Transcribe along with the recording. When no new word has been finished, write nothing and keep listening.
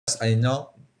I now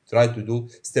try to do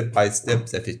step by step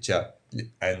the feature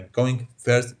and going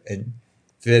first in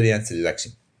variant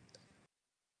selection.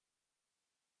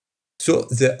 So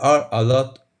there are a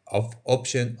lot of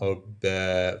options for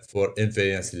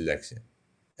invariant selection.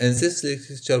 In this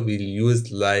lecture, we'll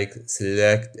use like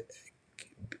select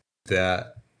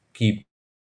the key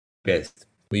best.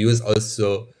 We use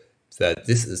also that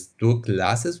this is two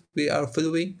classes we are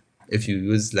following. If you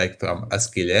use like from a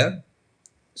scalar,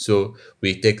 so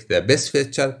we take the best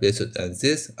feature based on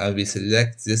this and we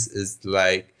select this is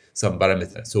like some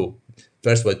parameter. So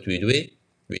first what we do,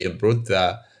 we import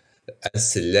the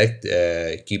select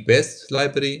key best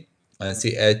library and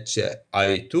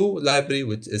chi2 library,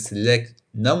 which is select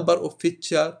number of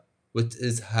feature which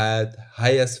is had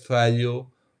highest value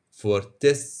for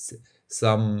test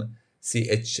some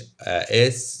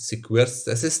chs square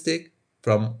statistic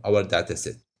from our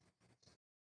dataset.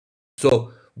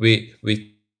 So we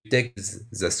take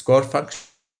the score function,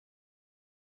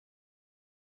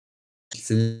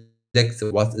 select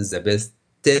what is the best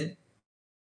 10,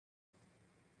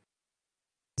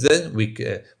 then we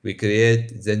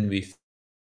create, then we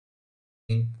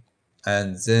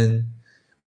and then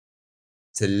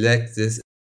select this.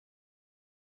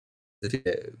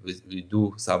 We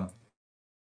do some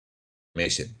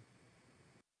information.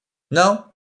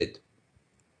 Now,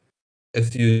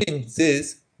 if you think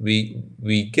this,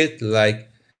 we get like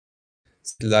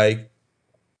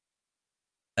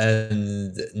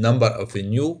and number of a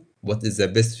new what is the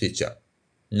best feature.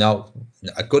 Now,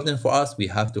 according for us, we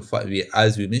have to find. We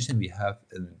as we mentioned, we have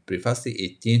previously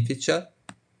 18 feature,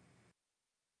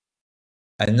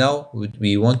 and now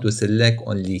we want to select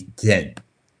only 10.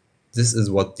 This is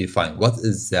what define what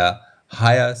is the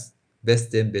highest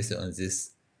best 10 based on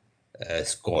this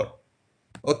score.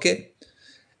 Okay,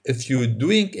 if you're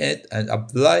doing it and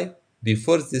apply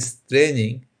before this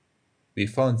training, we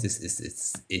found this is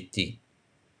it's 18.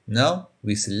 Now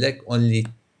we select only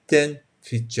 10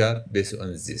 feature based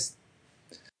on this.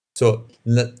 So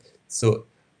so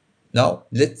now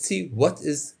let's see what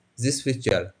is this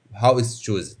feature, how it's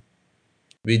chosen.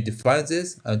 We define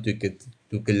this and to get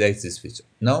to collect this feature.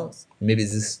 Now maybe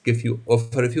this give you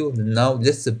overview. Now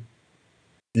let's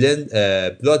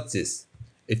plot this.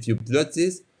 If you plot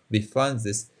this, we find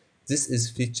this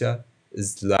is feature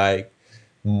is like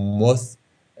most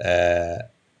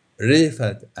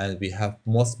relevant and we have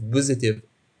most positive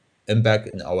impact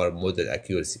in our model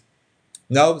accuracy.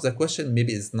 Now the question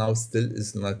maybe is now still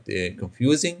is not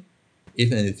confusing,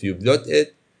 even if you plot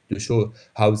it to show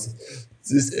how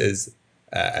this is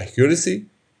accuracy.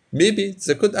 Maybe it's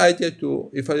a good idea to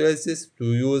evaluate this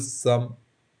to use some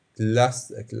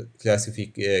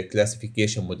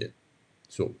classification model.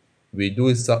 So we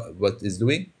do what is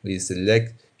doing. We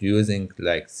select using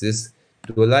like this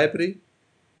tool library,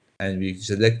 and we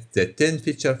select the 10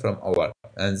 feature from our,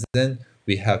 and then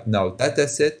we have now data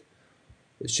set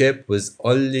shape with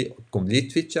only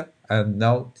complete feature, and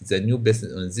now the new based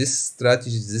on this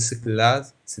strategy, this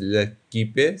class, select key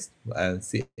best and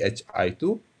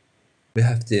chi2, we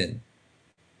have 10.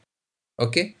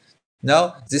 Okay,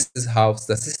 now this is how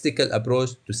statistical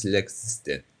approach to select this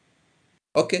 10.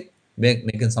 Okay,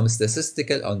 making some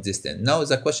statistical on this 10. Now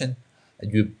the question,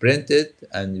 you print it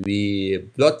and we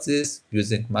plot this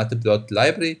using matplot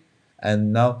library,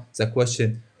 and now the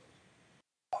question,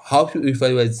 how to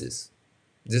evaluate this?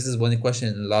 This is one question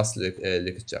in last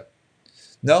lecture.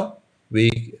 Now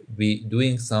we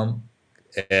doing some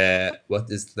what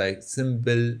is like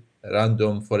simple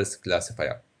random forest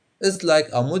classifier. It's like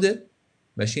a model,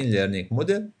 machine learning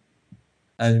model,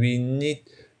 and we need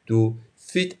to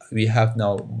fit. We have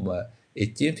now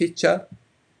 18 feature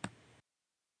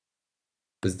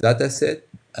with data set,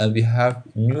 and we have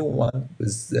new one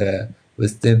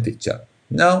with 10 feature.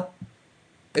 Now,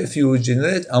 if you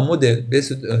generate a model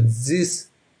based on this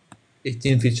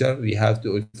 18 feature, we have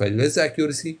to evaluate the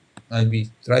accuracy, and we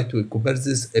try to compare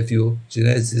this if you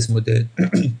generate this model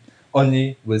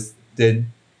only with 10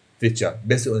 feature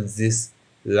based on this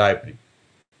library.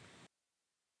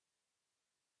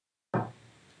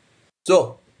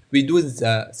 So we do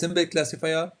the simple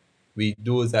classifier, we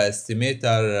do the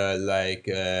estimator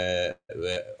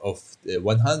of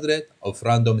 100 of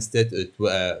random state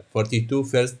 42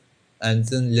 first, and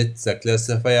then let the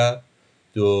classifier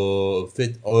to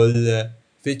fit all the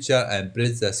feature and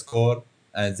print the score,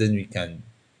 and then we can.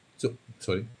 So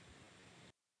sorry.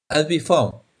 And we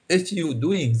found if you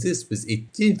doing this with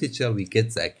 18 feature, we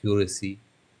get the accuracy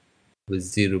with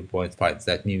 0.5.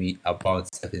 That means we about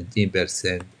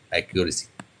 17% accuracy.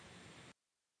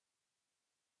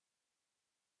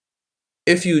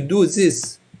 If you do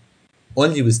this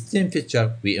only with 10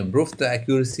 feature, we improve the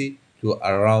accuracy to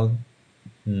around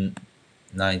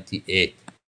 98.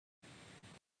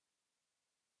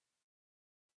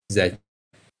 That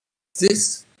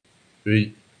this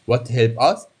what help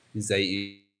us is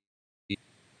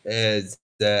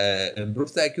the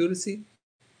improve the accuracy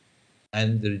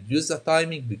and reduce the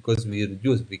timing, because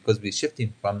we're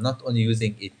shifting from not only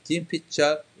using 18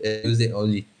 feature, using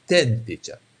only 10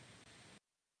 feature.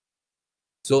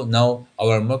 So now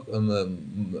our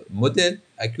model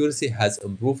accuracy has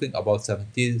improving about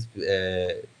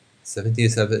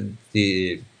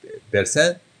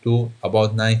 70% to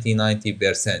about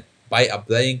 90% by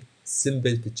applying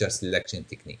simple feature selection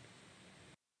technique.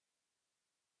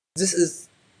 This is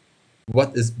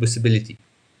what is possibility.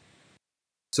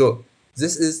 So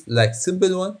this is like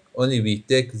simple one, only we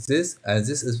take this, and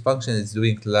this is function is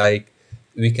doing like,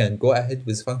 we can go ahead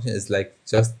with function is like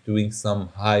just doing some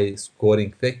high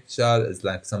scoring feature, is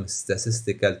like some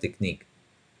statistical technique.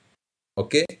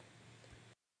 Okay,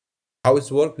 how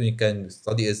it's work we can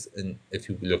study is in, if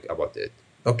you look about it.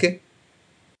 Okay,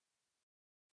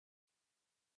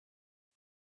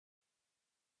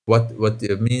 what do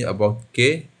you mean about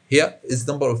K? Here is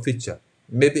number of feature.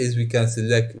 Maybe is we can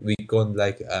select, we can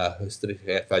like a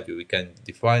historical value. We can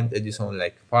define Edison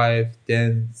like 5,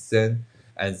 10, 10,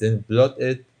 and then plot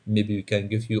it. Maybe we can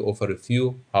give you over a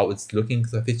few how it's looking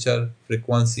the feature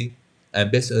frequency, and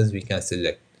based on this we can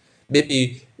select.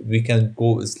 Maybe we can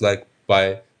go is like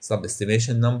by some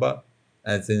estimation number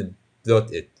and then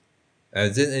plot it,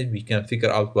 and then we can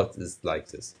figure out what is like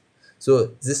this. So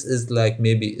this is like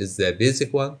maybe is the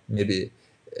basic one, maybe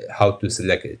how to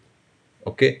select it.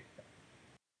 Okay,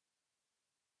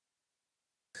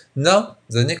 now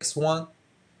the next one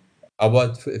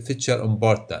about feature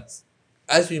importance.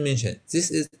 As we mentioned,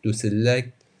 this is to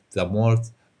select the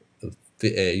most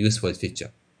useful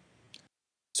feature.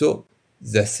 So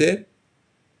the same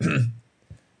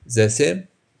the same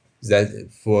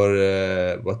that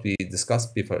for what we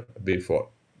discussed before.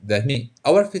 That means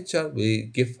our feature we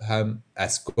give him a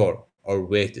score or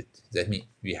weighted. That means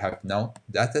we have now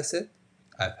data set.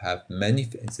 I have many.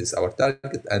 This is our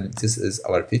target, and this is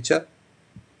our feature.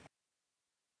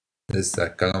 This is a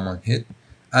column on here,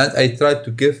 and I try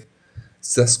to give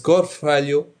the score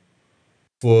value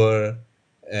for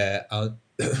a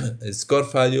score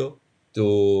value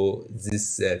to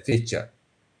this feature,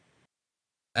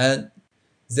 and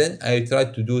then I try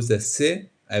to do the same.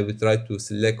 I will try to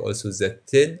select also the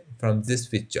 10 from this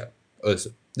feature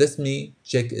also. Let me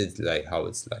check it like how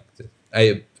it's like this.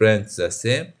 I print the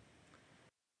same,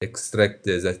 extract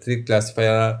the tree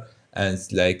classifier, and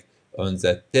like on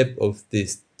the tip of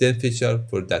this 10 feature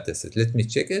for dataset. Let me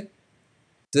check it.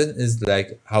 Then is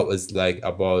like how is like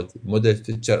about model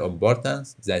feature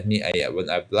importance. That means I when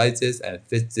I apply this and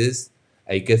fit this,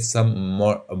 I get some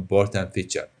more important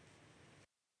feature.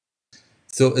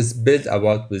 So it's built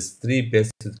about with 3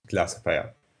 basic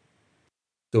classifier.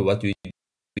 So what we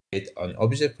create an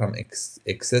object from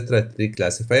etc tree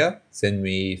classifier, then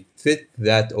we fit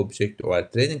that object to our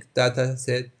training data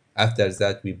set. After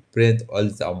that, we print all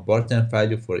the important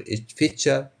value for each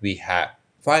feature we have.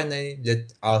 Finally,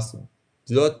 let us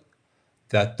plot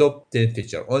the top 10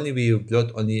 feature. Only we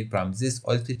plot only from this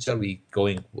all feature we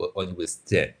going on with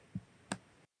 10.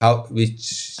 How we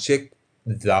check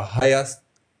the highest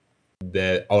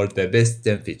or the best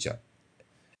 10 feature.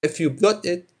 If you plot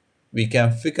it, we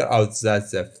can figure out that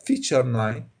the feature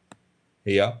 9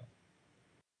 here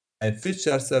and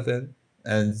feature 7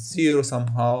 and 0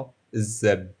 somehow is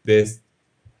the best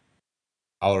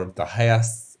or the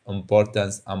highest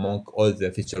importance among all the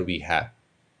feature we have.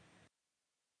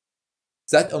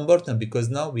 That's important because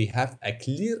now we have a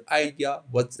clear idea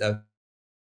what's the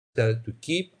feature to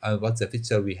keep and what's the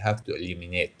feature we have to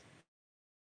eliminate.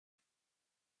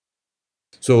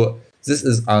 So this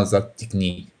is another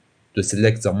technique to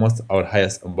select the most or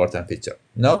highest important feature.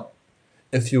 Now,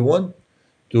 if you want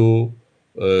to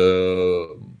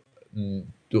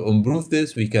improve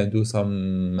this, we can do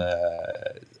some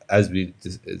as we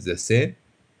the same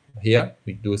here.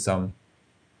 We do some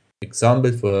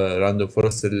example for random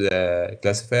forest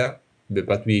classifier,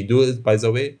 but we do it by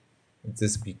the way.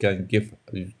 This we can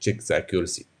check the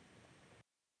accuracy.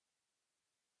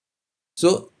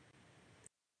 So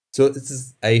this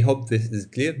is, I hope this is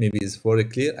clear. Maybe it's very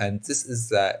clear. And this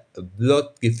is a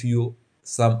plot give you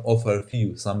some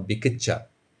overview, some picture,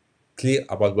 clear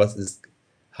about what is,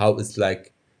 how it's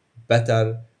like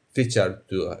better feature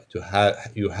to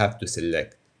have you have to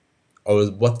select, or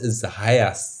what is the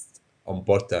highest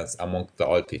importance among the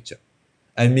all feature.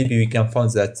 And maybe we can find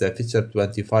that the feature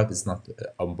 25 is not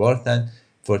important,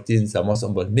 14 is the most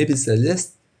important. Maybe it's the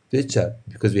least feature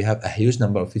because we have a huge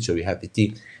number of feature. We have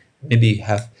 18. Maybe we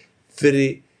have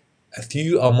very a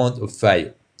few amount of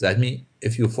value. That means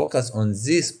if you focus on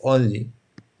this only,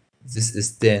 this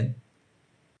is 10,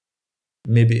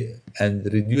 maybe, and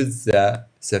reduce the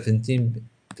 17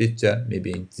 feature,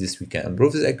 maybe in this we can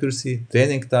improve the accuracy,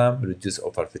 training time, reduce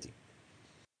overfitting.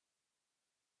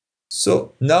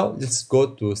 So now let's go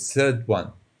to third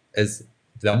one, is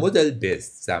the model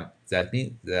based. That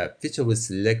means the feature we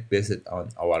select based on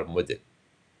our model.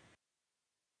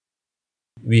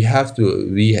 We have to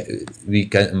we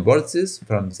can import this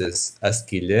from this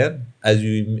sklearn. As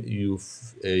you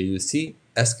see,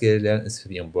 sklearn is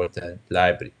very important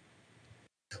library.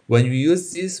 When we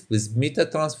use this with meta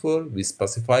transfer, we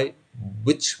specify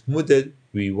which model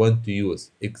we want to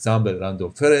use. Example,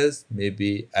 random forest,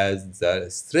 maybe as the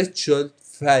threshold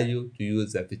value to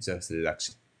use the feature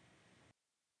selection.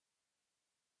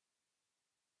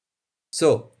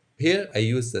 So here I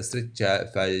use the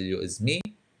threshold value is me,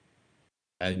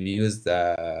 and we use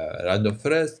the random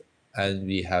forest, and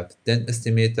we have 10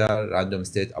 estimator, random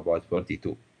state about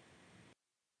 42.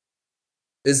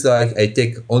 It's like I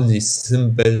take only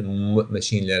simple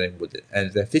machine learning model,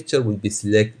 and the feature will be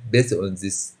selected based on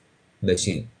this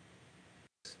machine.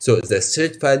 So the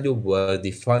third value will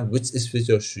define which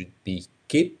feature should be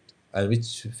kept, and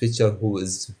which feature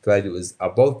whose value is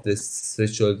above this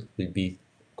threshold will be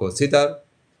considered,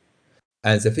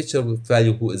 and the feature with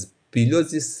value who is below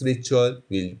this threshold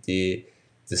will be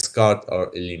discard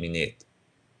or eliminate.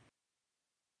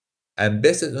 And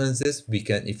based on this, we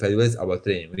can evaluate our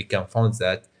training. We can find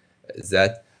that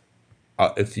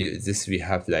if this we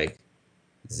have like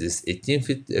this 18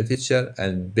 feature,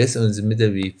 and based on the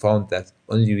middle we found that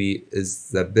only we is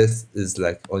the best is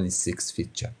like only 6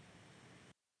 feature.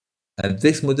 And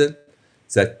this model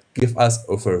that give us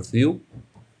overview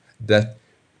that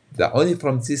the only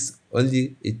from this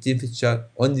only 18 feature,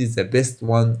 only the best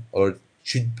one or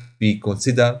should be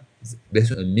considered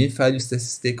based on mean value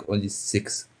statistic, only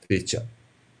 6 feature.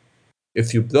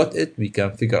 If you plot it, we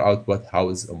can figure out how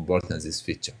is important this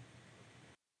feature.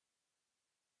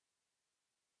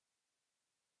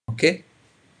 Okay,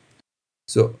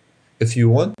 so if you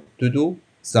want to do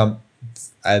some,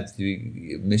 as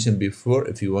we mentioned before,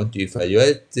 if you want to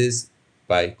evaluate this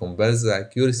by comparison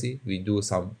accuracy, we do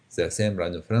the same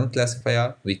random framework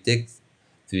classifier. We train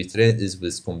this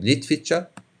with complete feature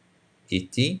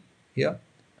 18 here,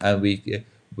 and we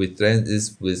train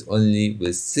this with only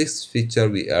with 6 feature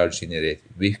we are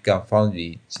generating. We can find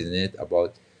we generate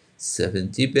about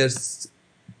 7%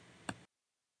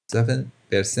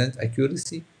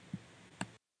 accuracy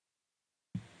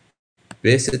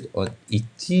based on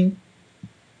 18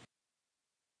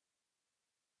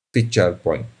 feature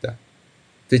point.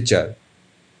 Feature.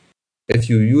 If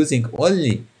you're using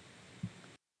only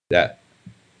the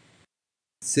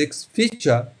 6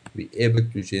 feature, we able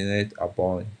to generate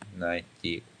about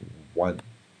 91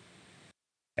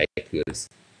 accuracy.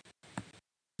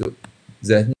 So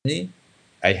that means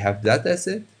I have data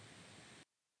set.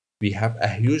 We have a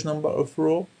huge number of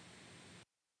row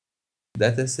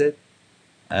data set,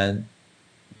 and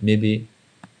maybe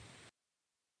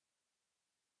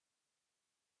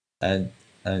and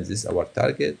this is our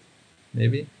target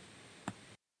maybe.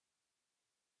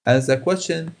 And the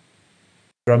question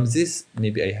from this,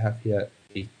 maybe I have here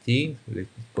 18. Let me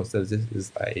consider this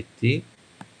is 18.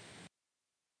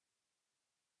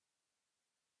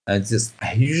 And this is a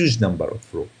huge number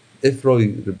of row. If row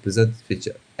represents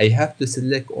feature, I have to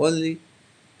select only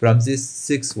from this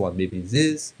 6 one, maybe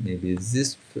this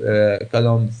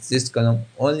column, this column,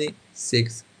 only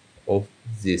 6 of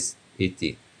this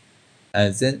 18.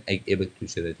 And then I'm able to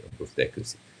generate improved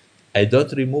accuracy. I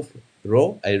don't remove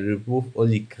row, I remove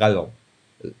only column.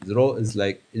 The row is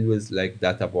like always like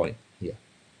data point here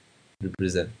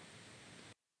represent.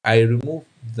 I remove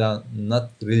the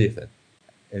not relevant.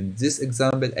 In this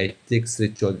example, I take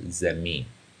threshold the mean.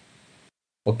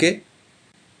 Okay.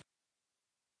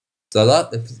 The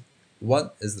last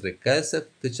one is recursive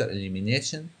feature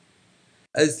elimination.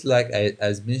 As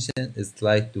as mentioned, it's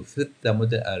like to fit the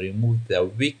model and remove the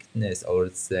weakness or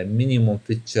the minimum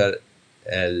feature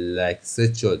like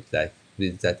threshold that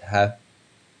have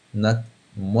not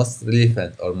most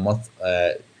relevant or most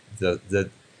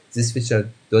this feature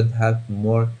don't have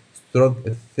more strong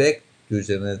effect to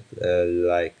generate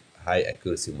like high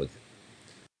accuracy model.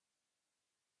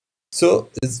 So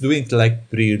it's doing like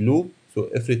pre-loop. So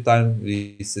every time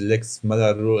we select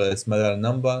smaller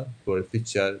number for a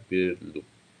feature per loop.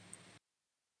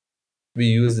 We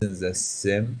using the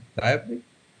same library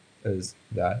as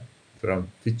that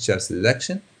from feature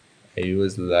selection. I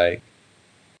use like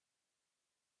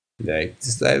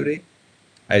this library,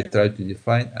 I try to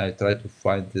define, I try to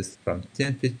find this from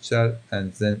 10 feature,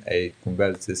 and then I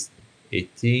compare this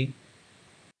 18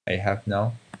 I have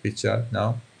now feature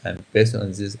now, and based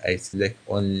on this I select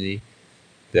only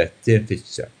the 10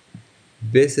 feature.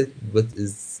 Based what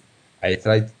is I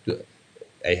try to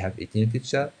I have 18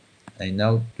 feature. I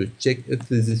now to check if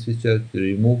this feature to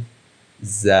remove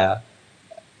the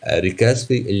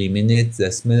recursively eliminate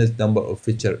the smallest number of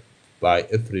feature by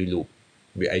every loop.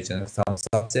 I generate some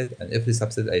subset, and every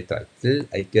subset I try till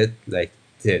I get like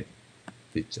 10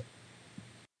 feature.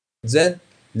 Then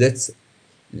let's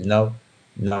now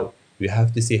we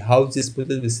have to see how this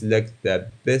model will select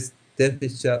the best 10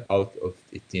 feature out of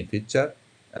 18 feature,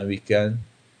 and we can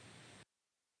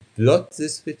plot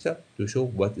this feature to show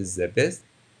what is the best.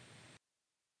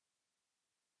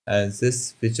 And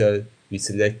this feature we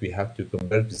select, we have to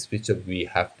compare this feature we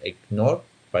have ignored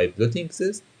by plotting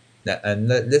this. And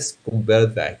let's compare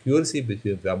the accuracy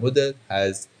between the model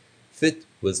has fit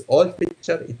with all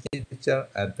feature, 18 feature,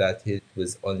 and that hit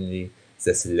with only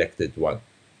the selected one.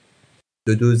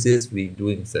 To do this, we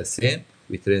doing the same.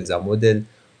 We train the model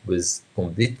with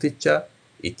complete feature,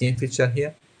 18 feature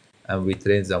here, and we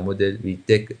train the model, we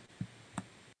take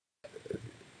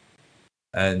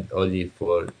and only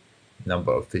for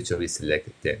number of feature we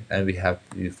selected 10, and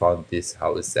we found this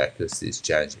how its accuracy is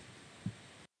changing.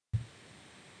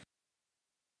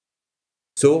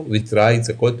 So we try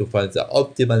the code to find the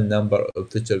optimal number of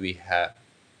feature we have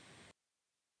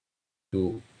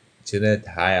to generate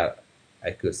higher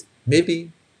accuracy.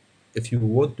 Maybe if you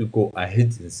want to go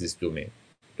ahead in this domain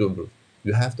to improve,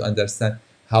 you have to understand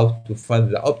how to find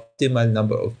the optimal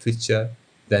number of feature.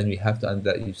 Then we have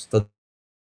to you study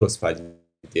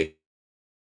cross-validation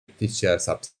feature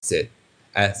subset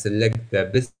and select the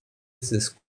best.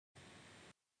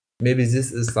 Maybe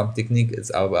this is some technique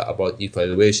is about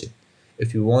evaluation.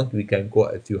 If you want, we can go,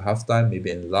 if you have time, maybe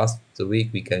in last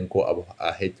week we can go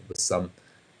ahead with some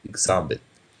example,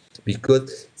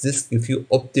 because this gives you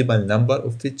optimal number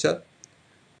of feature.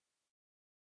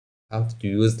 Have to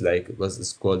use like what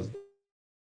is called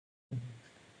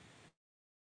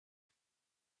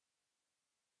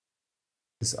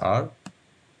this R.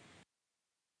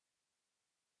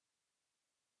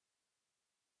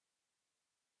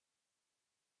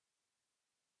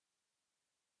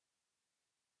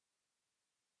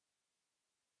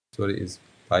 Sorry, is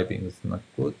typing is not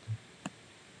good.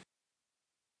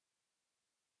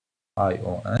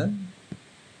 ION.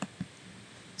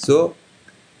 So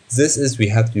this is we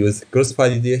have to use cross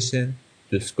validation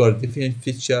to score different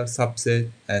feature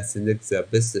subset and select the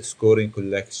best scoring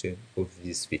collection of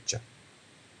this feature.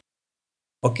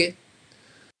 Okay.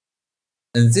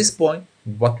 In this point,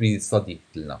 what we studied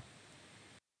till now,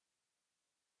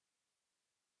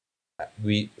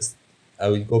 I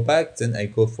will go back, then I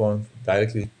go from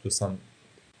directly to some.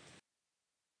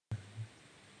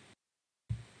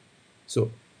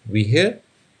 So we here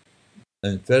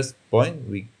in first point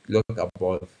we look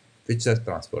about feature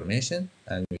transformation,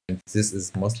 and this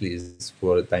is mostly is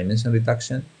for dimension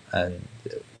reduction and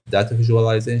data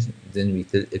visualization. Then we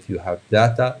tell if you have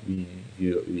data, we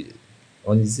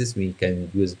only this we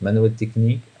can use manual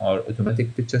technique or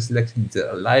automatic feature selection in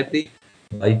the library.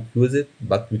 I use it,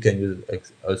 but we can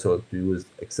use also to use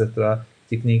etc.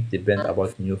 technique depend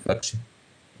about new function.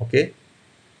 Okay.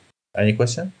 Any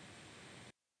question?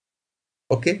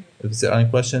 Okay. If there are any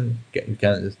question, you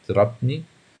can interrupt me.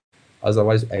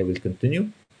 Otherwise, I will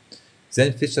continue.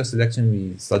 Then feature selection,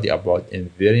 we study about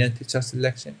invariant feature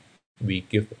selection. We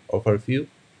give overview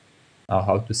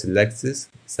how to select this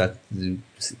that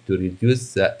to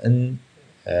reduce the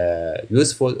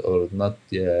useful or not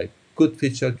good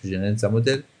feature to generate the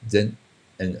model. Then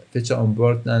in feature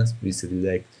importance, we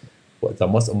select what the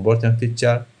most important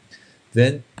feature.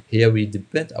 Then here we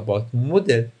depend about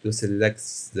model to select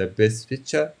the best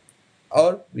feature,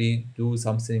 or we do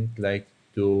something like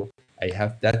to I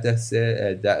have data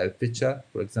set data feature.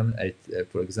 For example,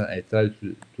 I try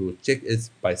to check it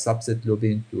by subset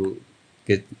looping to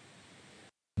get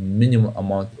minimum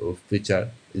amount of feature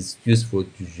is useful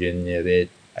to generate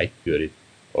accurate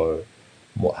or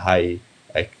more high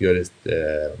accurate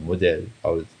model,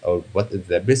 or what is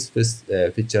the best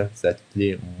feature that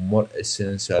play more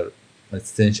essential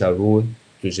role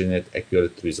to generate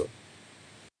accurate result.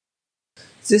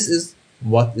 This is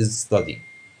what is studying.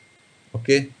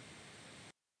 Okay.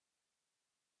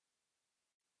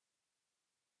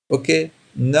 Okay.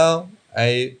 Now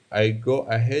I go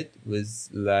ahead with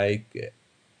like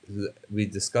we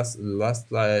discussed last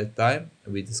time.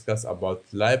 We discussed about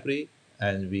library,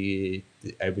 and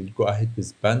I will go ahead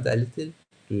with Panda a little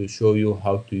to show you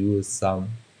how to use some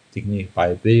technique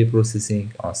by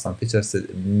pre-processing, or some features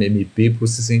maybe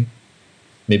pre-processing.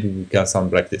 Maybe we can some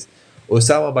practice.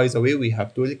 Osama, by the way, we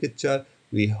have two lecture.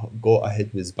 We go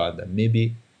ahead with Panda.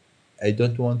 Maybe I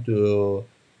don't want to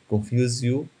confuse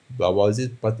you about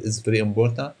it, but it's very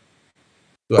important.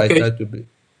 So I Okay. try to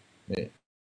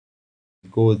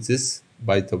go this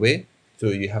by the way. So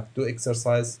you have two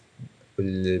exercise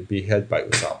will be held by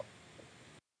Osama.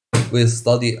 We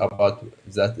study about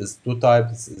that is two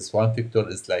types. Is one vector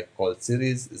is like called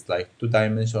series. It's like two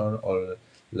dimension, or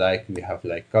like we have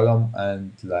like column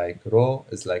and like row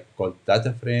is like called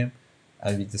data frame,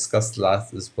 and we discussed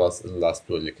last is was in last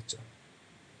two lecture.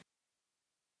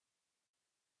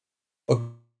 Okay,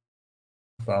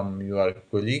 from your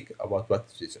colleague about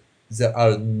what feature there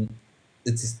are.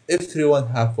 It is everyone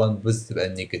have one positive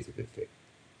and negative effect.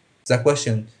 The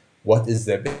question, what is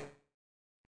the best?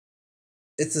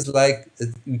 It is like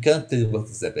we can't tell what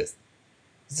is the best.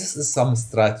 This is some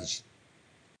strategy.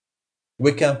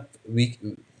 We can we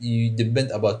You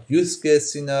depend about use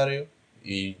case scenario.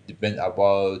 You depend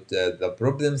about the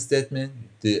problem statement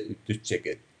to check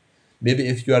it. Maybe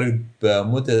if you are a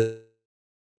model,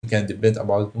 you can depend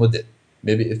about model.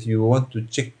 Maybe if you want to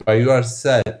check by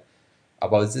yourself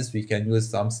about this, we can use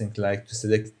something like to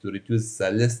select to reduce the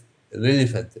list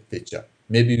relevant feature.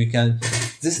 Maybe we can.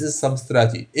 This is some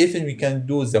strategy. Even we can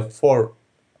do the four,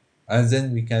 and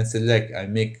then we can select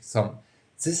and make some.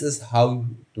 This is how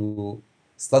to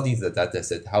study the data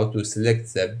set, how to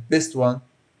select the best one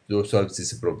to solve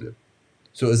this problem.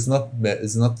 So it's not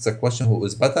the question who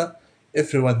is better.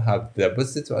 Everyone have the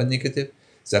positive and negative.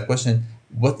 The question,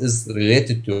 what is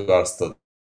related to our study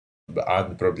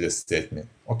and problem statement.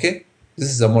 Okay, this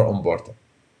is the more important,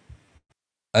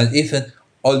 and even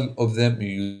all of them are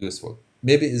useful.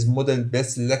 Maybe is model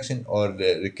based selection or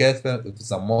the recursion is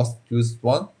the most used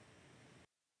one.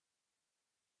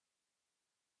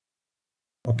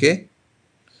 Okay,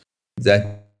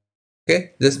 that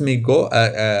okay. Let me go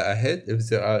ahead. If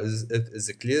there are, if is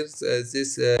it clear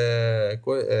this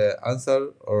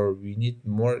answer, or we need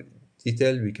more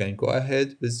detail, we can go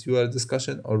ahead with your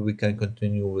discussion, or we can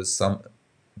continue with some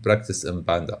practice in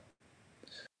Panda.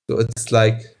 So it's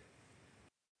like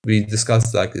we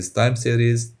discussed like this time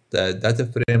series, the data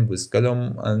frame with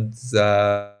column, and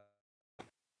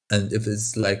if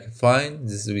it's like fine,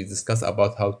 this we discuss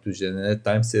about how to generate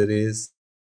time series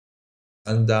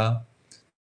and to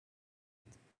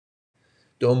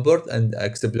import and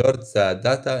explore the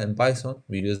data in Python.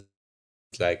 We use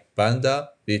like Panda,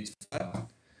 Read5,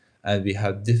 and we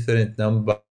have different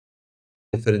number,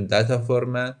 different data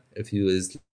format. If you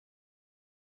use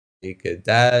like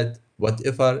that,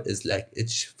 whatever is like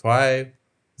H5,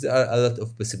 there are a lot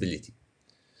of possibility.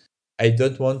 I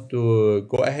don't want to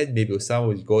go ahead. Maybe Osama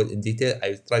will go in detail. I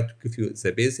will try to give you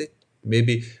the basic.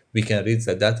 Maybe we can read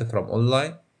the data from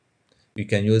online. We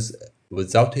can use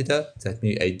without header. That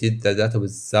means I did the data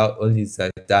without only the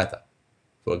data.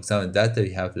 For example, data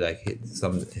we have like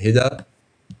some header.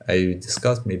 I will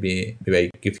discuss. Maybe I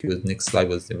give you the next slide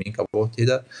with the meaning about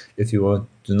header. If you want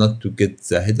to not to get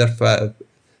the header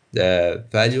the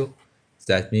value,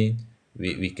 that means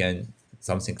we can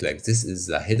something like this is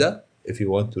the header. If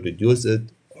you want to reduce it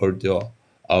or to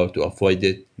avoid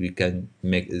it, we can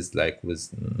make is like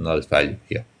with null value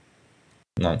here.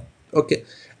 None. Okay.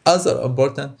 Other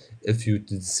important, if you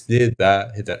display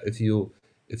the header, if you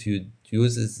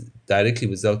use it directly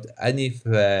without any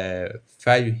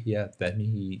value here, then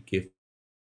he give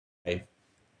a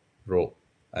row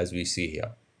as we see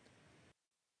here.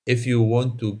 If you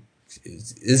want to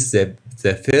is the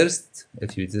first,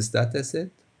 if you this data set,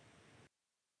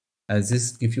 and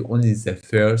this give you only the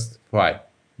first five.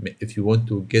 If you want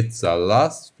to get the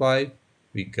last five,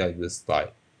 we can use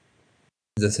five.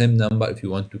 The same number, if you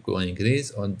want to go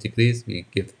increase or decrease, we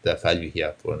give the value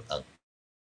here for none.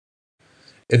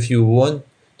 If you want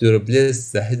to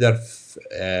replace the header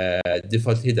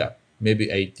default header,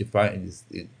 maybe I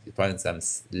define some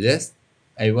list.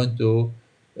 I want to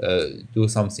do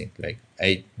something like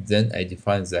I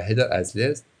define the header as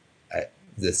list,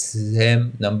 the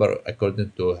same number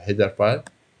according to header file.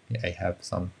 I have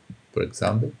some, for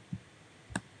example,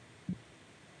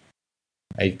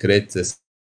 I create this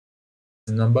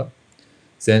number.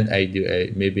 Then I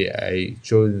do maybe I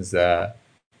choose the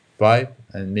 5,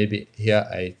 and maybe here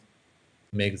I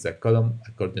make the column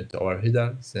according to our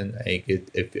header. Then I get,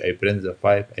 if I print the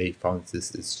 5, I found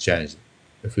this is changed.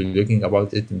 If you're looking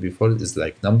about it before, it's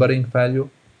like numbering value.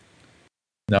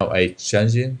 Now I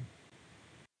change it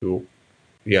to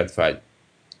real value.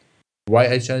 Why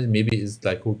I change? Maybe it's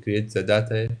like who creates the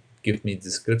data, give me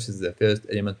descriptions. The first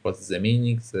element, what is the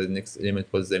meaning, the next element,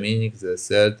 what is the meaning, the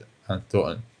third, and so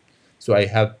on. So I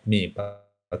have meaning,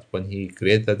 but when he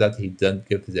created that, he didn't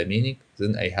give the meaning.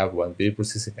 Then I have one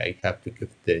pre-processing. I have to give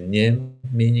the name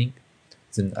meaning.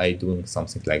 Then I doing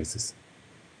something like this.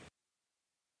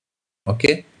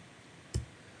 Okay.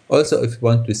 Also, if you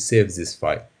want to save this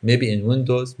file, maybe in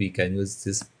Windows we can use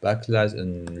this backlash.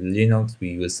 In Linux we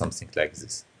use something like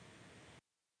this.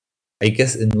 I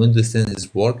guess in Windows 10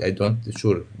 is work. I don't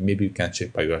sure. Maybe you can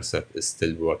check by yourself. It's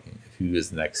still working. If you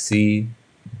use like C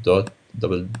dot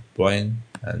double point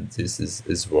and this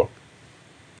is work.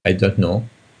 I don't know,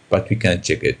 but we can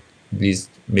check it. Please,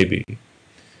 maybe.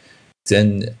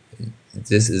 Then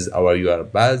this is our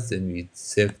URL path. Then we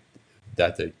save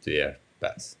data to your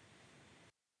path.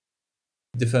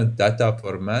 Different data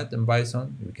format in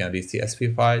Python. We can read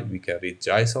CSV file, we can read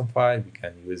JSON file, we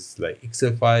can use like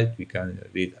Excel file, we can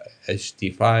read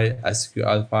HT file,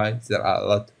 SQL file. There are a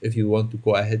lot. If you want to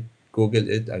go ahead, Google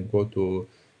it and go to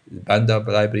the Panda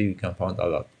library, you can find a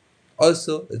lot.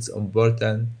 Also, it's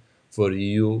important for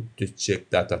you to check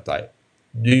data type.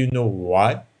 Do you know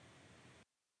why?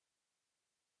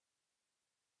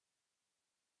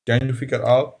 Can you figure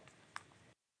out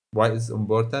why it's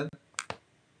important?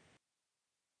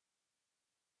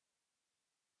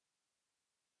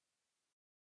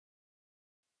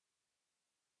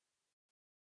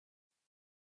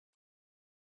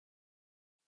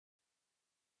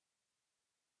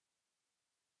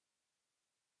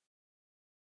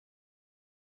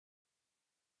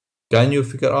 Can you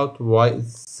figure out why we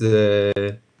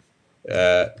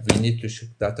need to check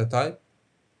data type?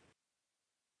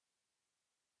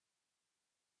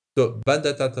 So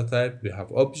Panda data type, we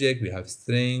have object, we have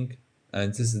string,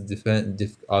 and this is different.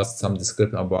 Some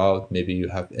description about maybe you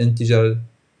have integer,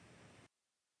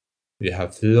 you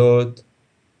have float,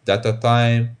 data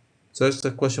time. So it's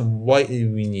the question why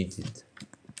we need it.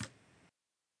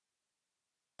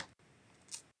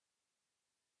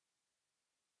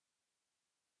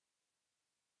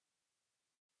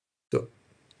 So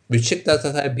we check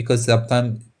data type because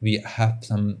sometimes we have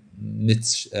some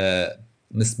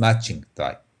mismatching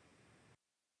type.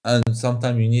 And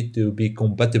sometimes you need to be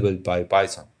compatible by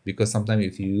Python because sometimes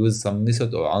if you use some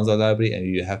method or another library and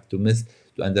you have to miss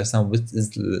to understand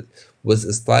what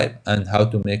is type and how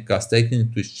to make a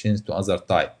statement to change to other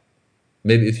type.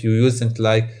 Maybe if you use something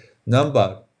like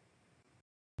number,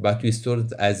 but we store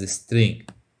it as a string.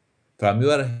 From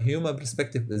your human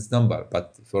perspective, it's number,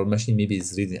 but for machine maybe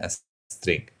it's reading as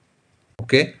string.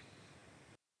 Okay,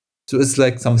 so it's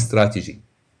like some strategy.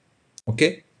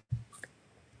 Okay.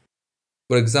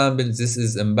 For example, this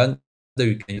is in Panda.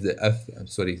 You can use the F. I'm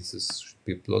sorry, this should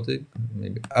be plotted.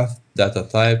 Maybe F data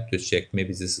type to check.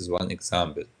 Maybe this is one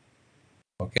example.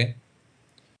 Okay.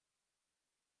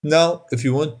 Now, if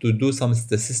you want to do some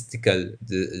statistical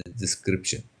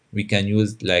description, we can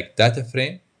use like data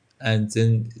frame and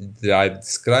then drive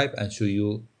describe and show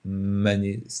you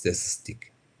many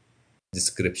statistic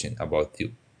description about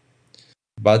you.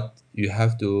 But you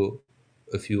have to,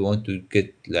 if you want to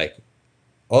get like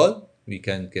all, we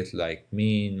can get like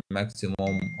mean,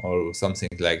 maximum, or something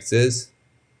like this.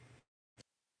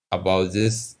 About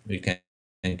this, we can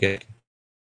get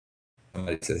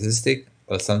a statistic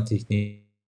or some technique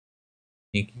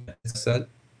in Excel.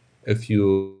 If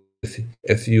you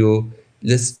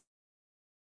let's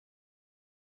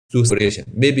do variation.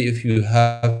 Maybe if you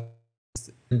have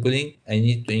sampling, I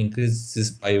need to increase this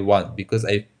by one because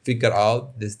I figure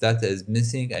out this data is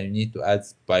missing and you need to add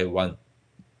by one.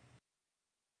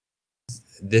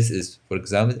 This is, for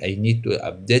example, I need to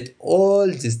update all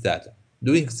this data.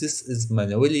 Doing this is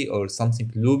manually or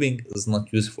something looping is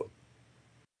not useful.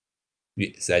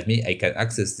 That means I can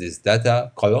access this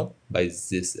data column by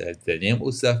this the name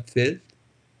of the field,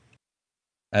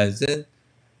 and then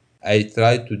I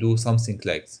try to do something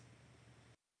like this.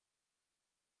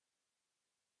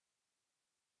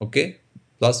 Okay,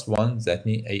 plus one. That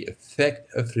means I affect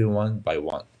everyone by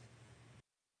one.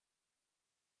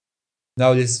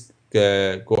 Now let's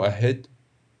go ahead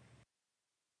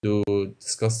to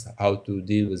discuss how to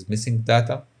deal with missing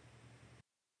data.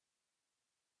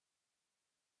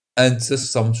 And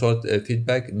just some short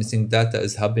feedback. Missing data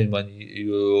is happening when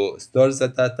you store the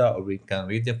data, or we can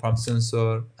read it from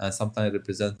sensor, and sometimes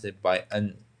represented by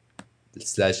n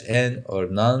slash n or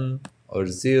none or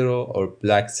zero or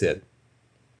black cell.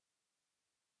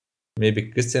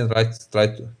 Maybe Christian writes try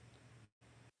to.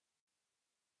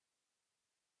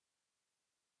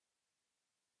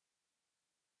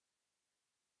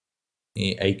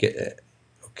 I get,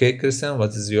 okay, Christian,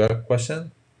 what is your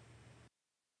question?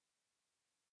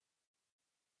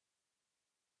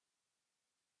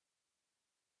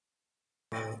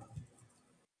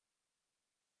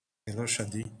 Hello,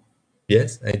 Shadi.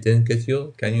 Yes, I didn't get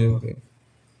you. Can you?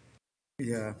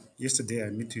 Yeah, yesterday I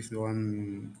met with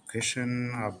one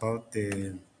question about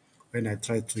the when I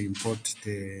tried to import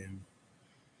the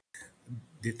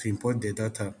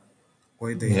data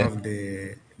where they Yeah. have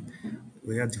the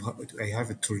where I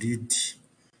have to read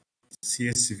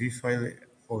CSV file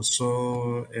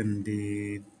also and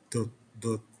the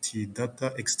dot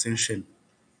data extension.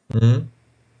 Mhm.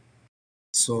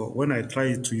 So when I try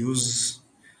to use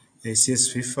a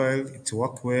CSV file, it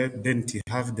work well. Then it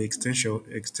have the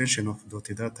extension of dot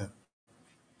data.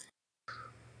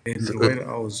 And So, while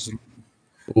I was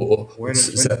while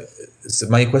so,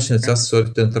 when my question is yeah, just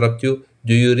sorry to interrupt you.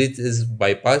 Do you read this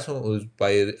by Python or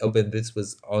by open this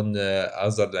with on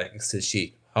other like Excel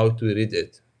sheet? How to read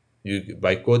it? You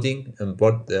by coding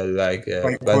import like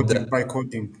Panda. by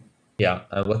coding Yeah,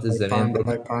 and what is the main by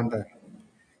problem? Panda.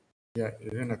 Yeah,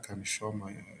 even I can show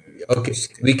my Okay, we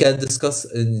screen. can discuss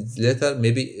later.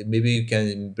 Maybe you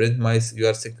can print my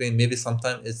your screen. Maybe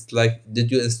sometime it's like,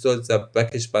 did you install the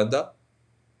package Panda?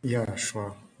 Yeah,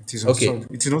 sure. It is Okay,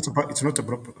 installed. It is not about. It's not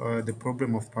about the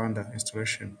problem of Panda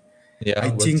installation. yeah. I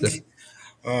What's think the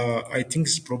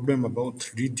it's problem about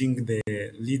reading the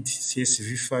lead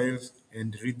CSV file and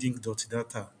reading dot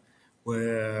data,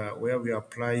 where we are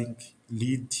applying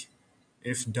lead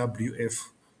FWF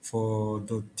for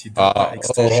dot data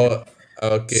extension.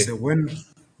 oh, okay.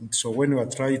 So when you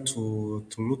are trying to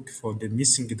look for the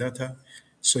missing data,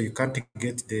 so you can't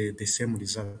get the same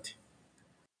result.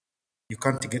 You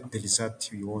can't get the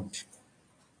result you want.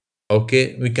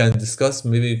 Okay, we can discuss.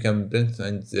 Maybe you can print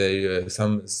and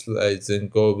some slides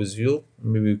and go with you.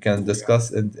 Maybe we can Yeah.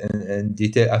 discuss in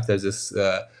detail after this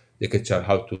lecture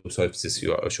how to solve this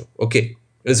your issue. Okay,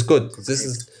 it's good. Okay, This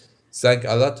great. is thank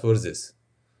a lot for this.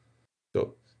 So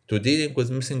to dealing with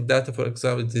missing data, for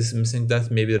example, this missing data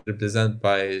may be represented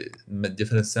by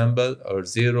different symbol or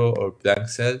zero or blank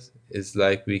cells. It's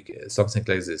like something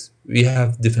like this. We have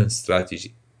different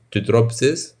strategy to drop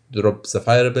this, drop the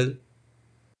variable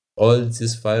all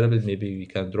this variable, maybe we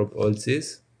can drop all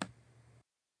this,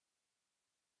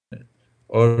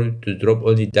 or to drop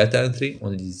only data entry,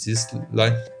 only this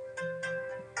line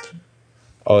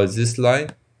or this line,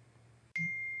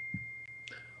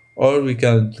 or we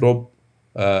can drop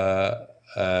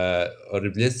or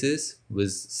replace this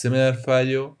with similar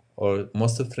value or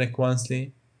most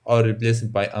frequently, or replace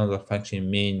it by another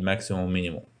function mean, maximum,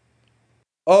 minimum.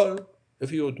 Or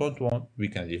if you don't want, we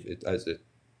can leave it as it.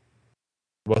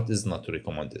 What is not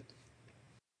recommended.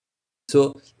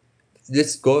 So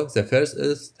let's go. The first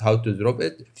is how to drop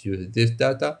it. If you have this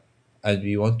data and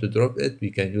we want to drop it, we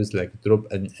can use like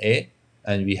drop an A,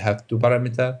 and we have two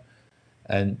parameter.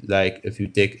 And like if you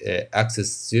take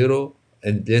axis 0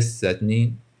 and this that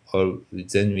mean, or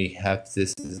then we have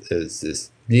this is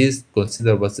this. Please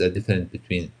consider what's the difference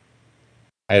between.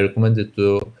 I recommend you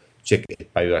to check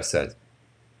it by yourself.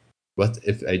 What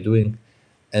if I doing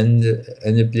in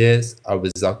a place or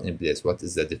without in place? What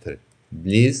is the difference?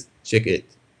 Please check it.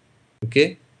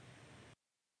 Okay.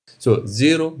 So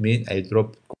 0 mean I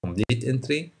drop complete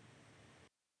entry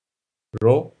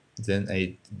row, then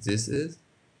this is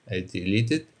I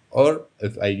delete it, or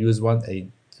if I use one, I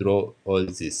draw all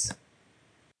this.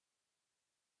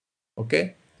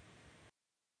 Okay.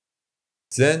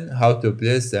 Then how to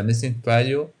place the missing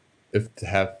value. If to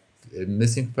have a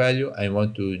missing value, I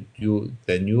want to do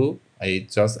the new. I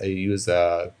use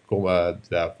a comma,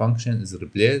 the function is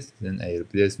replaced. Then I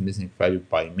replace missing value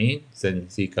by mean. Then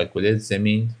he calculates the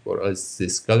mean for us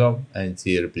this column and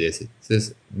he replace it.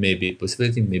 This may be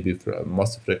possibility, maybe for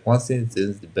most frequency.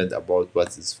 This depend about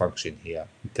what this function here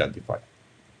we can define.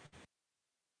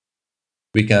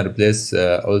 We can replace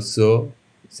also,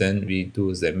 then we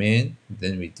do the main,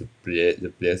 then we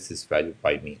replace this value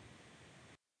by mean.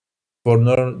 For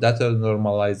data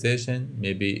normalization,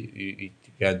 maybe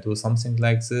you can do something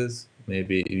like this.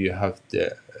 Maybe you have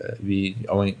the we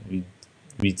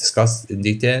discussed in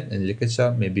detail in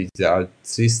literature. Maybe there are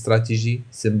three strategy: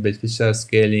 simple feature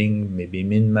scaling, maybe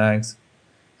min max,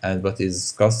 and what is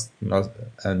discussed.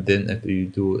 And then if you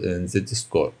do in z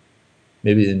score,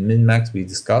 maybe in min max we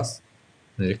discussed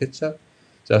in literature.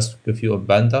 Just to give you a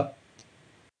panda,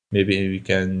 maybe we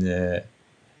can.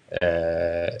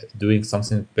 Doing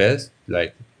something best,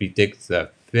 like we take the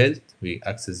field, we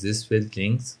access this field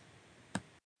links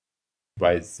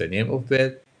by the name of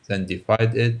it, then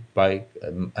divide it by,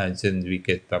 and then we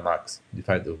get the max,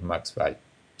 divide of max value.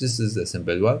 This is a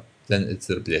simple one, then it's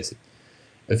replace it.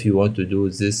 If you want to do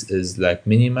this is like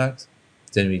minimax,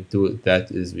 then we do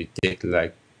that is we take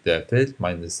like the field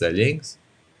minus the links,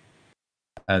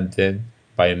 and then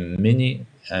by mini,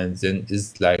 and then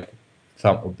is like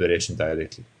some operation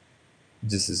directly.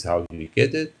 This is how you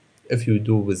get it. If you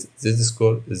do with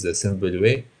z-score, is a simple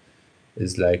way.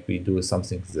 It's like we do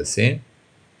something the same.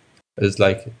 It's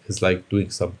like doing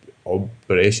some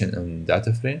operation in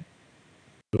data frame.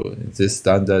 So this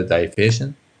standard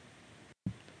deviation.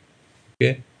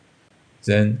 Okay.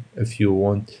 Then if you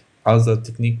want other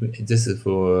technique, this is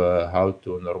for how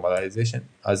to normalization.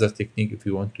 Other technique, if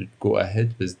you want to go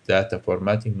ahead with data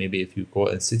formatting, maybe if you go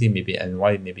in city, maybe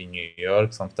NY, maybe New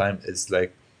York, sometimes it's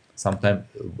like sometimes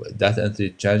data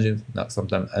entry changing, not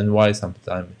sometimes NY,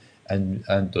 sometimes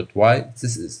and dot Y.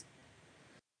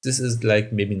 This is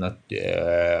like maybe not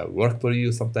work for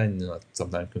you. Sometimes not,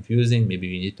 sometimes confusing. Maybe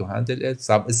you need to handle it.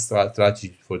 Some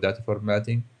strategy for data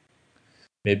formatting.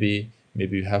 Maybe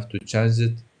you have to change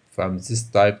it from this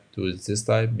type to this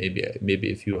type. Maybe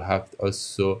if you have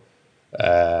also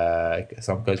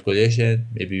some calculation,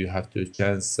 maybe you have to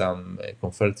change some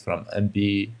convert from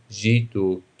mpg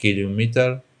to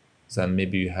kilometer. Then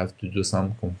maybe you have to do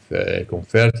some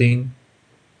converting.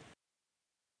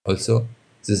 Also,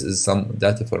 this is some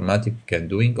data formatting you can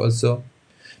doing also.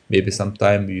 Maybe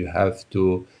sometime you have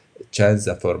to change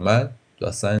the format to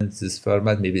assign this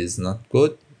format. Maybe it's not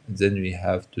good. Then we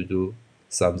have to do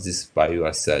some this by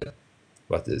yourself.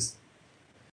 What is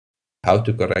how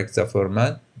to correct the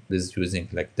format is using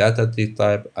like data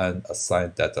type and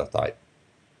assign data type.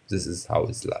 This is how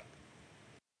it's like.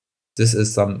 This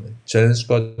is some challenge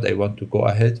code I want to go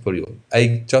ahead for you.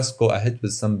 I just go ahead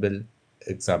with simple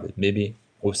example. Maybe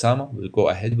Osama will go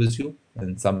ahead with you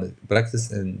and some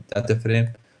practice in data frame,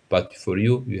 but for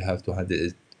you, you have to handle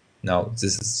it. Now,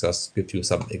 this is just give you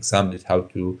some examples how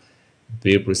to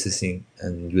pre-processing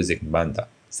and using Panda.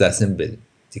 It's a simple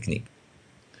technique.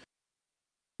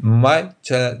 My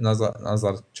challenge,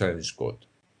 another challenge code.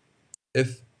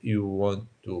 If you want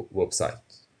to website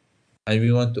and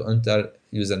we want to enter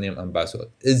username and password,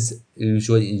 is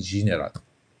usually general.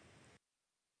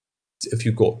 If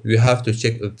you go, you have to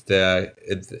check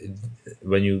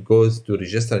when you go to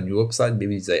register a new website,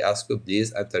 maybe they ask you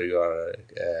please enter your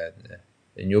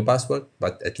new password,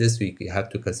 but at least we have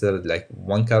to consider like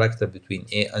one character between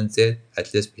A and Z.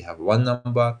 At least we have one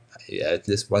number, at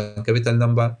least one capital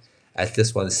number, at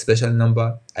least one special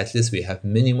number. At least we have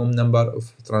minimum number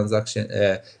of transaction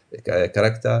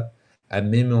character, and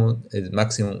minimum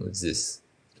maximum is this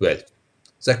 12.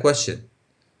 The question: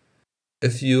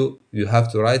 if you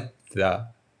have to write the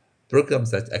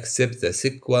programs that accept the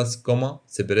sequence comma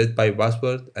separate by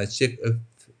password and check if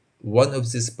one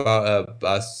of these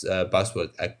password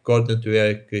according to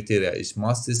your criteria is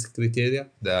master's criteria,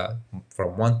 the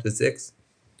from 1 to 6.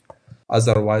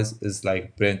 Otherwise, it's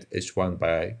like print h1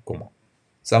 by comma,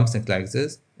 something like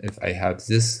this. If I have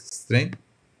this string,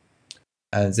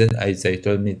 and then they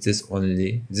told me this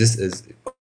is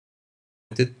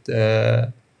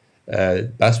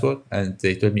password, and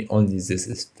they told me only this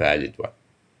is valid one.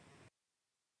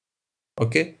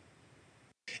 Okay.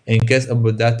 In case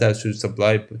input data should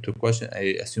supply to question,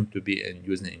 I assume to be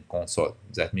using in console.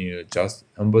 That means you just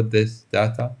input this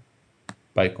data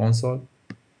by console,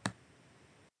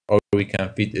 or we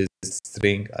can feed a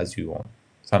string as you want.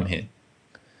 Some hint.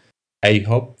 I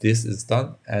hope this is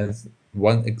done. And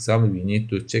one example, we need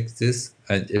to check this,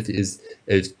 and if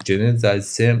it generates the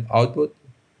same output,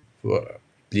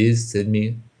 please send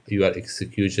me your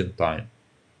execution time.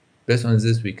 Based on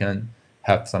this, we can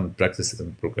have some practice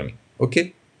in programming.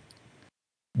 Okay.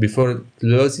 Before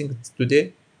closing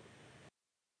today,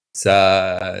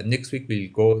 so next week we'll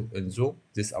go on Zoom.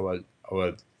 This is our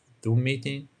Zoom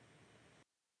meeting.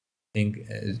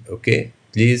 Okay,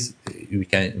 please, we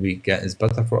can. It's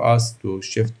better for us to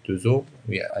shift to Zoom.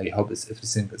 I hope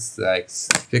everything is like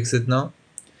fixed now.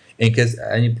 In case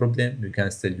any problem, you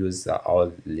can still use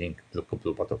our link,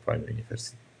 Blue Butterfly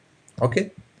University.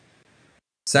 Okay.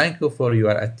 Thank you for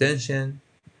your attention,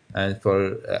 and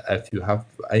for if you have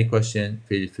any question,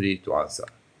 feel free to answer.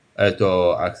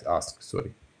 To ask.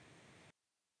 Sorry.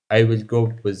 I will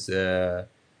go with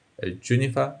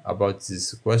Jennifer about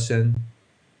this question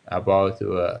about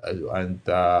and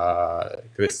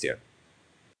Christian.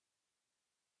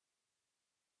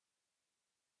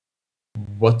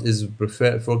 What is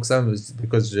prefer? For example,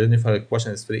 because Jennifer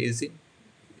question is very easy.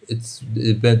 It's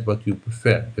depend what you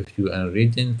prefer. If you are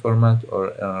reading format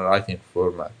or writing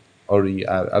format, or you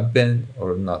are append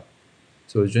or not.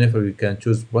 So Jennifer, you can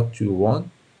choose what you want.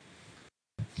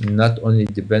 Not only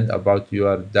depend about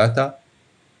your data,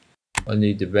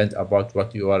 only depend about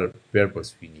what your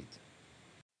purpose we need.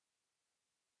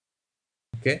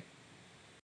 Okay.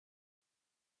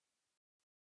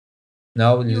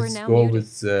 Now let's go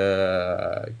with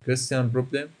Christian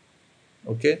problem.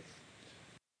 Okay.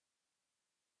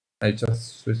 I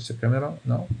just switch the camera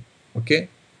now. Okay.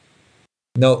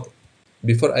 Now,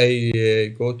 before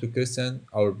I go to Christian,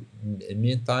 or in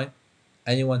meantime,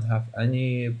 anyone have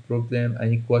any problem,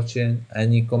 any question,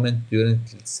 any comment during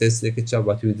this lecture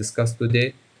what we discussed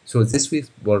today? So this week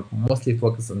we're mostly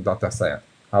focused on data science,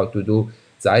 how to do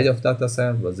the idea of data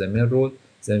science was the main role.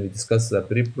 Then we discuss the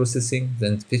pre-processing,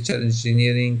 then feature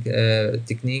engineering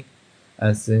technique,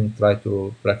 and then try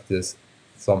to practice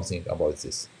something about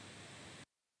this.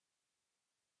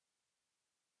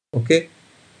 Okay.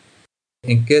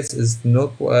 In case is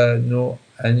no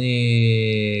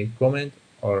any comment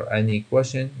or any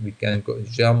question, we can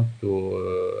jump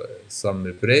to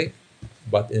some break.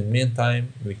 But in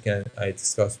meantime, we can I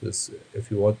discuss with if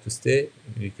you want to stay,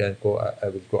 we can go. I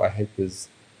will go ahead with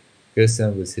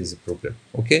Christian with his problem.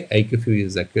 Okay, I give you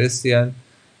the Christian.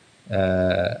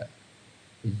 Uh,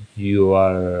 you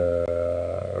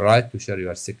are right to share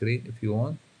your screen if you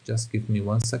want. Just give me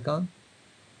 1 second.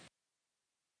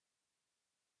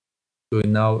 So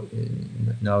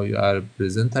now you are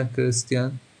present,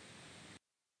 Christian.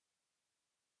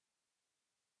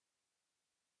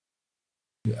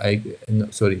 I no,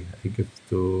 sorry, I give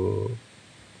to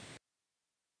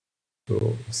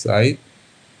side.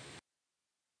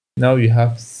 Now you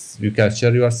can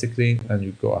share your screen and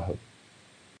you go ahead.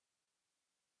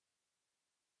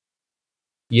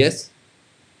 Yes,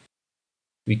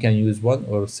 we can use one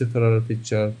or several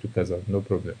feature together, no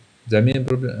problem. The main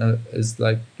problem is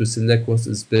like to select what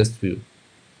is best for you.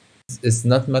 It's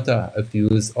not matter if you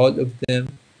use all of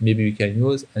them. Maybe we can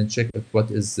use and check if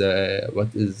what is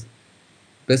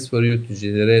best for you to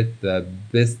generate the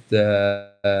best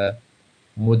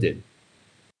model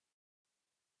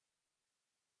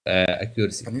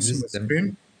accuracy. Can you see This my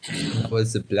screen? now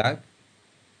is black.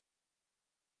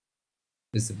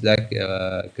 It's black,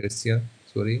 Christian.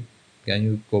 Sorry. Can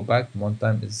you go back one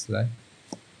time? It's like,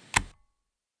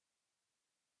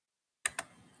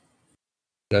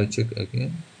 can you check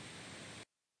again?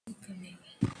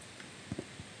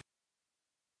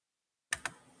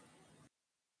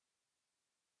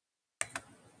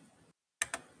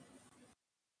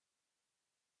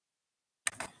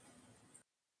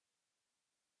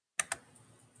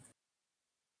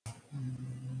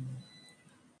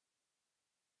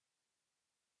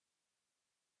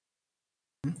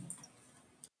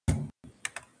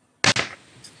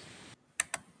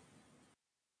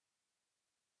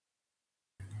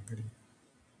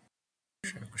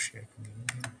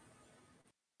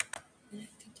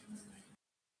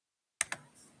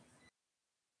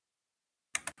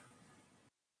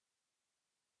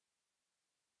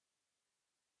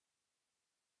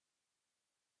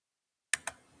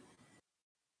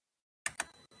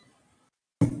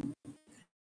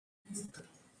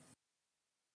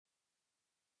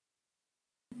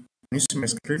 Can you see my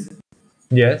screen?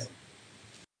 Yes.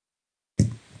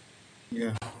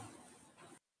 Yeah.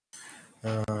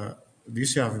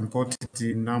 This you have imported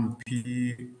the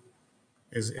numpy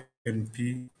as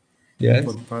NP, Yes.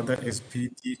 import pada as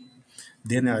PD.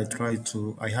 Then I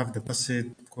have the asset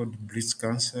called breast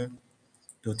cancer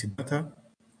dot data.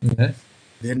 Yes.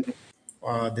 Then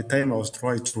the time I was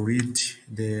trying to read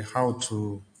the how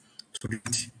to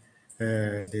read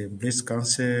the breast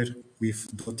cancer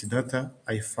with dot data,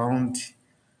 I found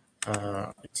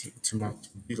it might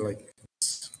be like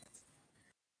this.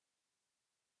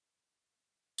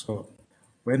 So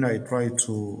when I try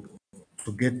to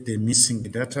get the missing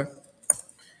data,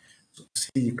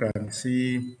 see you can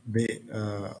see the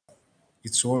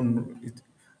its own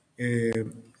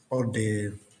all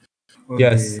the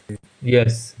Yes.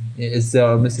 Yes. It's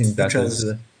missing data. features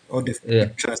all the Yeah.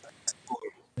 features.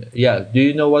 Yeah. Do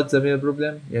you know what's the main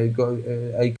problem? Yeah,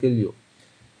 I kill you.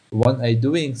 When I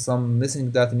doing some missing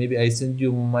data, maybe I send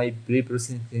you my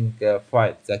pre-processing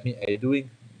file. That means I doing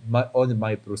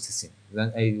my processing.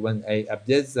 Then when I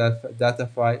update the data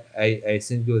file, I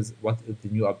send you what is the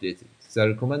new updated. So I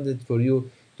recommended for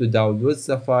you to download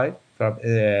the file from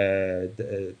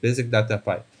the basic data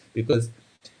file, because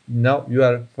now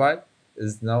your file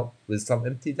is now with some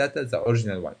empty data, the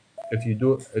original one.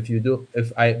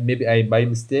 If I maybe I by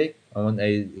mistake, and when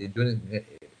I doing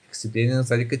explaining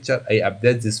the lecture, I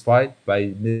update this file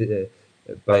by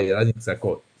running the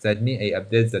code. That means I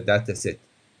update the data set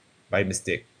by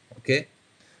mistake. Okay.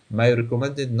 My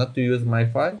recommended not to use my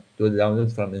file to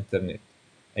download from internet.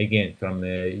 Again, from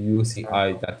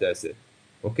UCI dataset.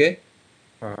 Okay.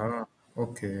 Ah,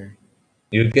 okay.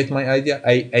 You get my idea.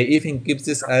 I even keep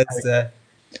this as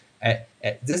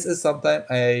this is sometimes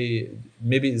I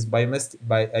maybe it's by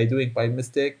I doing by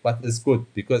mistake, but it's good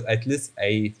because at least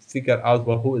I figure out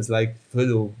who is like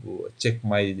follow check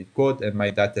my code and my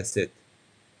data set.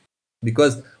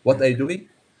 Because what I Okay. doing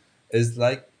is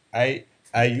like I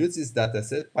use this data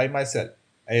set by myself.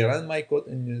 I run my code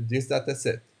in this data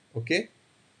set. Okay.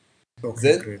 Okay,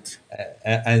 Then great.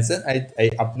 and then I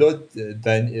upload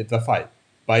the file.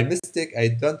 By mistake, I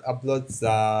don't upload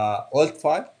the old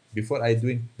file before I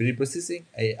doing pre-processing.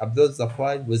 I upload the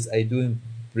file with I doing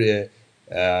pre,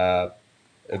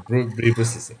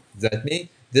 pre-processing. That means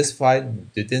this file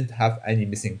didn't have any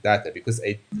missing data because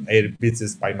I repeat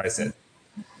this by myself.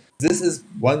 This is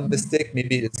one mistake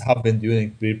maybe it's happened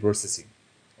during pre-processing.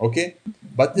 Okay,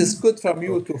 but it's good from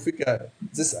you to Okay. figure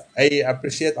this. I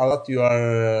appreciate a lot your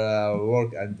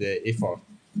work and effort.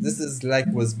 This is like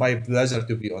was my pleasure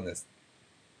to be honest,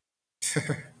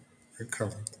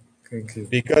 Welcome. Thank you.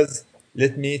 because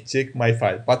let me check my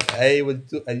file, but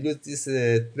I'll use this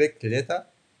trick later.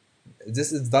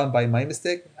 This is done by my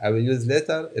mistake. I will use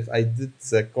later if I did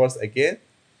the course again,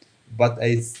 but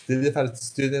I deliver to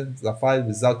student the file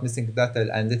without missing data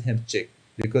and let him check,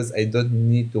 because I don't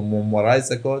need to memorize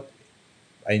the code.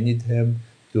 I need him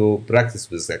to practice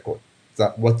with the code.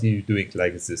 So what are you doing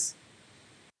like this?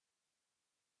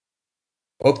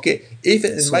 Okay,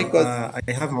 even in my So code,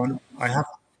 I have one. I have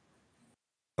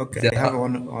okay. there I have are,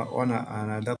 one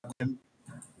another question.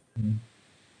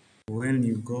 When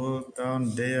you go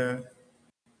down there,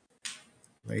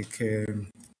 like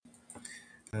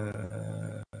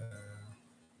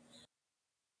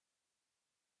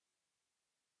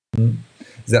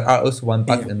there are also one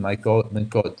part here, in my code.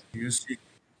 you see,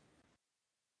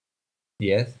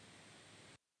 Yes.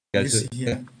 you Yes. see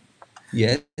here.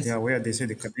 Yes. Yeah, where they say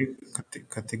the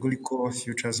categorical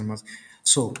futures mask.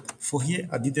 So for here,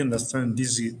 I didn't understand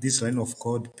this line of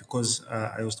code because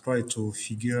I was trying to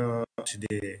figure out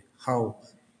the how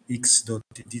x dot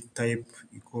d type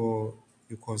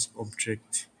equals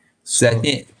object. That So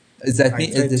mean that I mean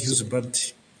is tried to this, use,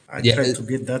 but I yeah. tried to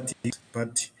get that,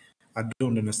 but I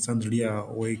don't understand really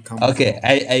where it come Okay, from.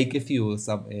 I give you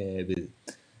some You,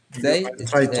 they I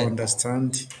try to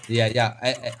understand. yeah, yeah.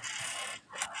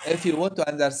 If you want to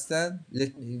understand,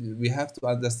 we have to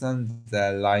understand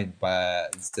the line by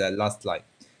the last line.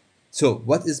 So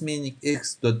what is meaning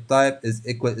x dot type is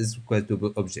equal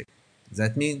to object?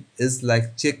 That means is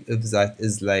like check if that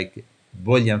is like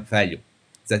boolean value.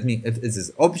 That means if it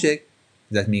is object,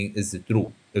 that means it's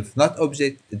true. If not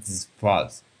object, it is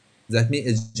false. That means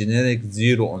it's generic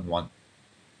 0 and 1.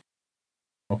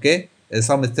 Okay,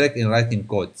 some trick in writing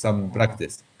code, some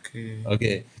practice. Okay.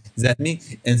 Okay, that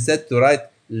means instead to write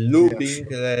Yeah,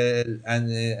 looping sure. and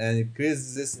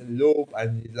increase this loop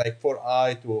and like for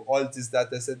I to all this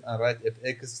data set and write if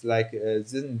x like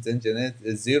then generate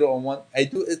 0 and 1. I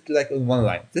do it like in one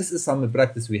line. This is some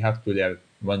practice we have to learn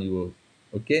when you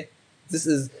okay. This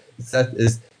is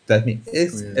that means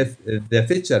Yeah. if the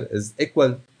feature is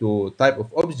equal to type of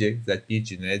object that we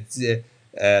generate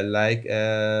like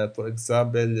for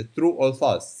example true or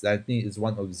false, that means is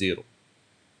 1 or 0.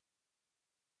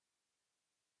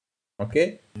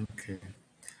 Okay. Okay.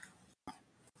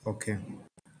 Okay.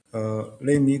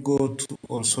 Let me go to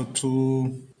also to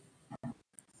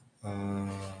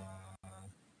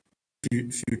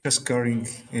future scaling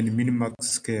and minimax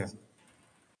scale.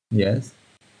 Yes,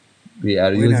 we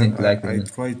are When using like I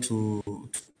try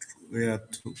yeah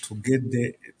to get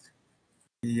the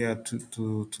yeah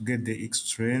to get the X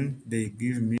train, they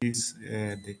give me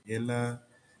the error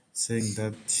saying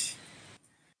that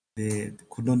they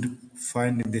couldn't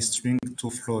find the string to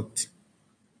float.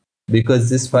 because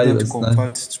this value Couldn't is not,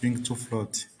 convert string to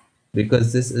float.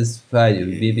 because this is value.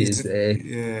 Maybe Is is it? a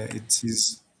Yeah, it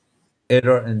is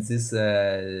error in this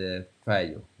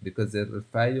value, because the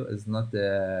value is not.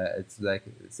 It's like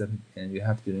something, and you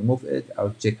have to remove it.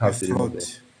 I'll check how a to remove it.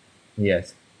 float.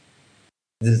 Yes,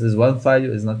 this is one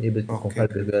value is not able to Okay, convert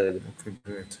the great. variable. Okay,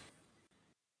 great.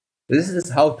 This is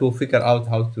how to figure out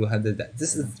how to handle that.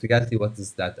 This is reality what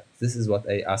is data. This is what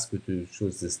I ask you to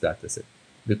choose this data set.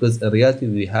 Because in reality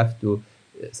we have to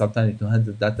sometimes to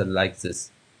handle data like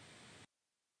this.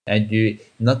 And you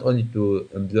not only to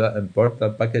import the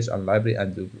package and library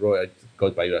and to write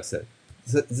code by yourself.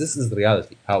 This is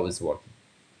reality, how it's working.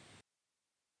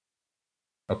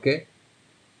 Okay?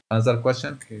 Another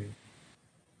question? Okay.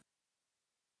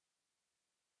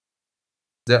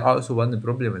 There are also one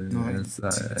problem in, No, this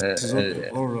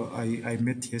is all I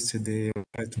met yesterday.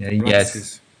 I to yes.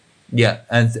 practice. Yeah,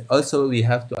 and also we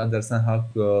have to understand how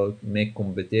to make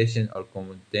computation or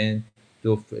content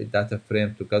to data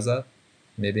frame together.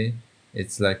 Maybe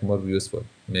it's like more useful.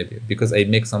 Maybe because I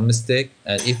make some mistake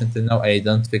and even till now I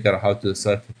don't figure out how to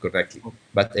solve it correctly.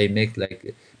 But I make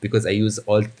like because I use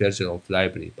old version of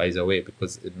library by the way,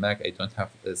 because in Mac I don't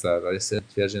have the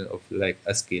recent version of like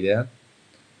sklearn.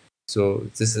 So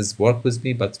this is work with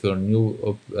me, but for new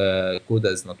code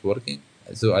that is not working.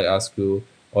 So I ask you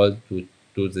all to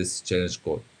do this challenge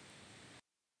code.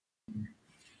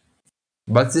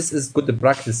 But this is good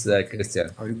practice, Christian.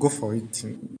 I will go for it.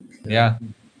 Yeah. Yeah,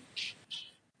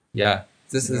 yeah.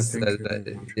 This Yeah. is Thank you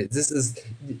very much. this is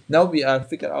now we are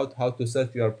figure out how to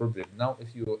solve your problem. Now,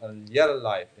 if you in your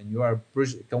life and your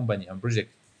project company and project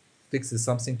fixes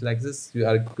something like this, you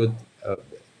are good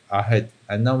ahead.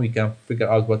 And now we can figure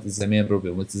out what is the main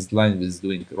problem, what is line is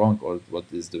doing wrong, or what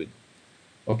is doing.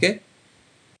 Okay.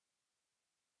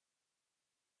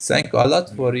 Thank you a lot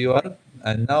for your.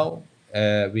 And now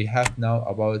we have now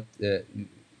about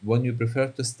when you prefer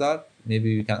to start. Maybe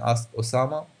you can ask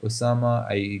Osama. Osama,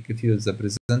 I give you the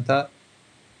presenter,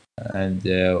 and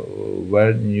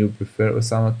when you prefer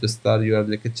Osama to start your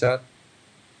lecture.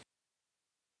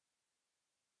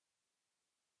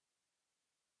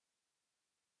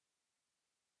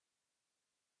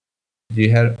 Do you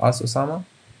hear us, Osama?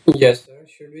 Yes, sir.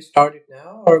 Should we start it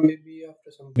now or maybe after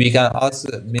some We break? can ask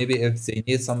maybe if they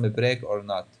need some break or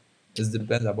not. It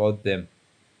depends about them.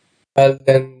 Well,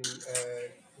 then,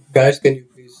 guys, can you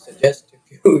please suggest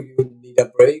if you need a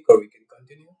break or we can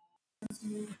continue?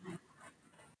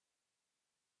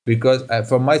 Because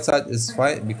from my side it's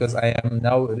fine because I am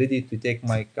now ready to take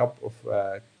my cup of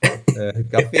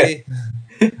coffee.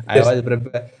 I Yes. will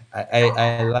prepare.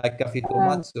 I like coffee too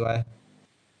much, so I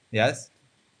yes.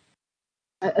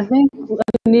 I think we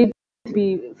need to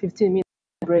be 15-minute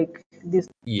break this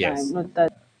time, Yes. not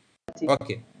 30.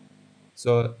 Okay.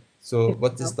 So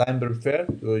what is time prefer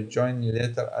to join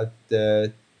later at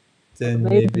 10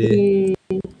 maybe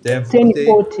Maybe 10:40?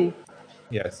 10:40.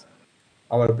 Yes.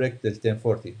 Our break till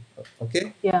 10:40.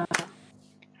 Okay. Yeah,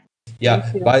 Yeah.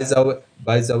 thank you.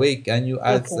 By the way, can you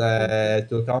add Okay, thank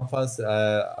you. to conference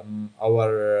our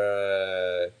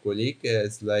colleague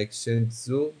is like Shin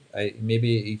Tzu.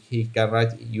 Maybe he can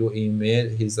write you email.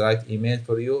 His right email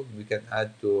for you. We can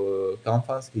add to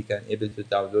conference. He can able to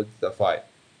download the file.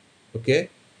 Okay,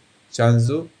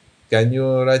 Shanzu, can you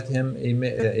write him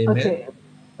email? Okay,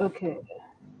 okay.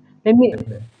 Let me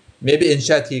Maybe in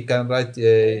chat he can write.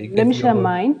 let me Give share you.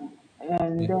 mine,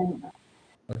 and then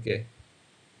Okay.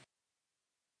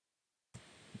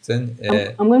 Then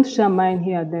I'm going to share mine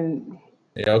here. Then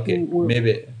yeah. he Okay. will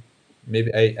Maybe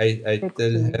I text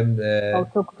tell me. him. I'll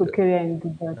talk to Kerry and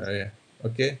do that. Yeah.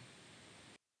 Okay.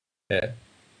 Yeah.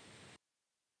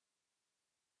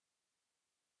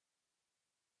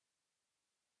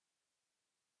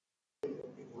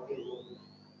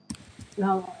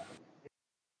 Now,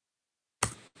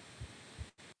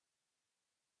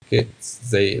 Okay.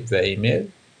 The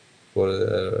email for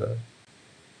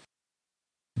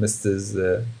Mrs.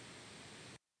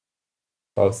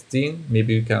 Faustine.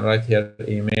 Maybe you can write her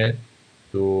email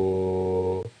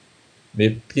to.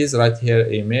 Maybe please write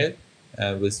her email.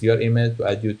 And with your email to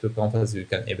add you to conference, you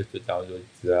can able to download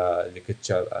the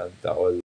lecture and all